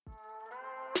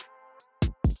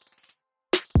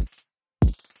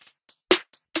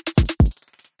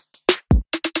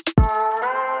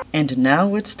And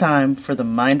now it's time for the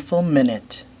Mindful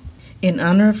Minute. In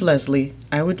honor of Leslie,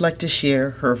 I would like to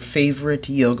share her favorite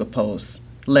yoga pose,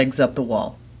 legs up the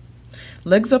wall.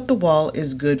 Legs up the wall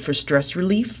is good for stress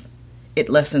relief, it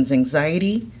lessens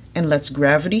anxiety, and lets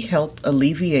gravity help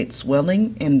alleviate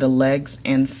swelling in the legs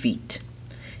and feet.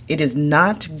 It is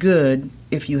not good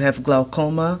if you have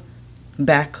glaucoma,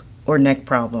 back, or neck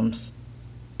problems,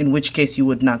 in which case you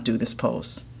would not do this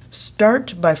pose.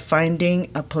 Start by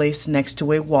finding a place next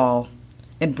to a wall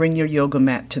and bring your yoga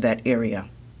mat to that area.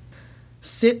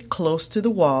 Sit close to the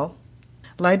wall,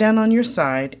 lie down on your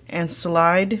side, and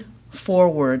slide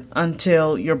forward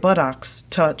until your buttocks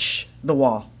touch the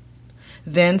wall.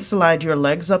 Then slide your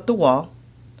legs up the wall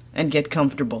and get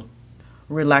comfortable.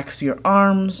 Relax your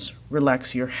arms,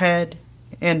 relax your head,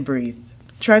 and breathe.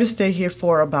 Try to stay here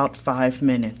for about 5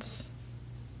 minutes,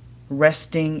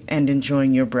 resting and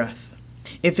enjoying your breath.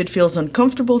 If it feels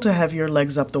uncomfortable to have your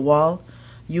legs up the wall,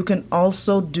 you can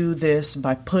also do this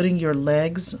by putting your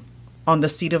legs on the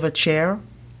seat of a chair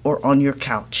or on your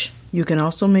couch. You can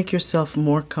also make yourself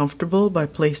more comfortable by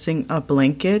placing a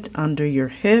blanket under your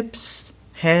hips,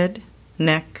 head,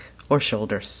 neck, or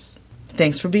shoulders.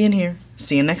 Thanks for being here.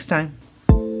 See you next time.